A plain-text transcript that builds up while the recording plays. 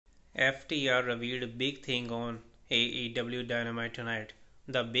FTR revealed a big thing on AEW Dynamite tonight.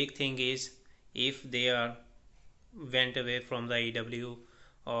 The big thing is if they are went away from the AEW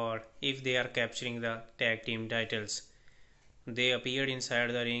or if they are capturing the tag team titles. They appeared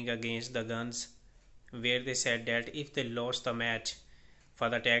inside the ring against the Guns where they said that if they lost the match for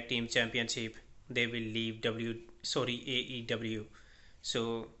the tag team championship they will leave AEW.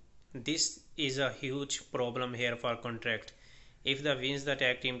 So this is a huge problem here for contract. If they wins the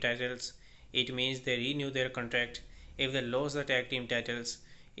tag team titles, it means they renew their contract. If they lose the tag team titles,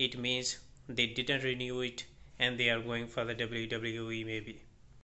 it means they didn't renew it and they are going for the WWE maybe.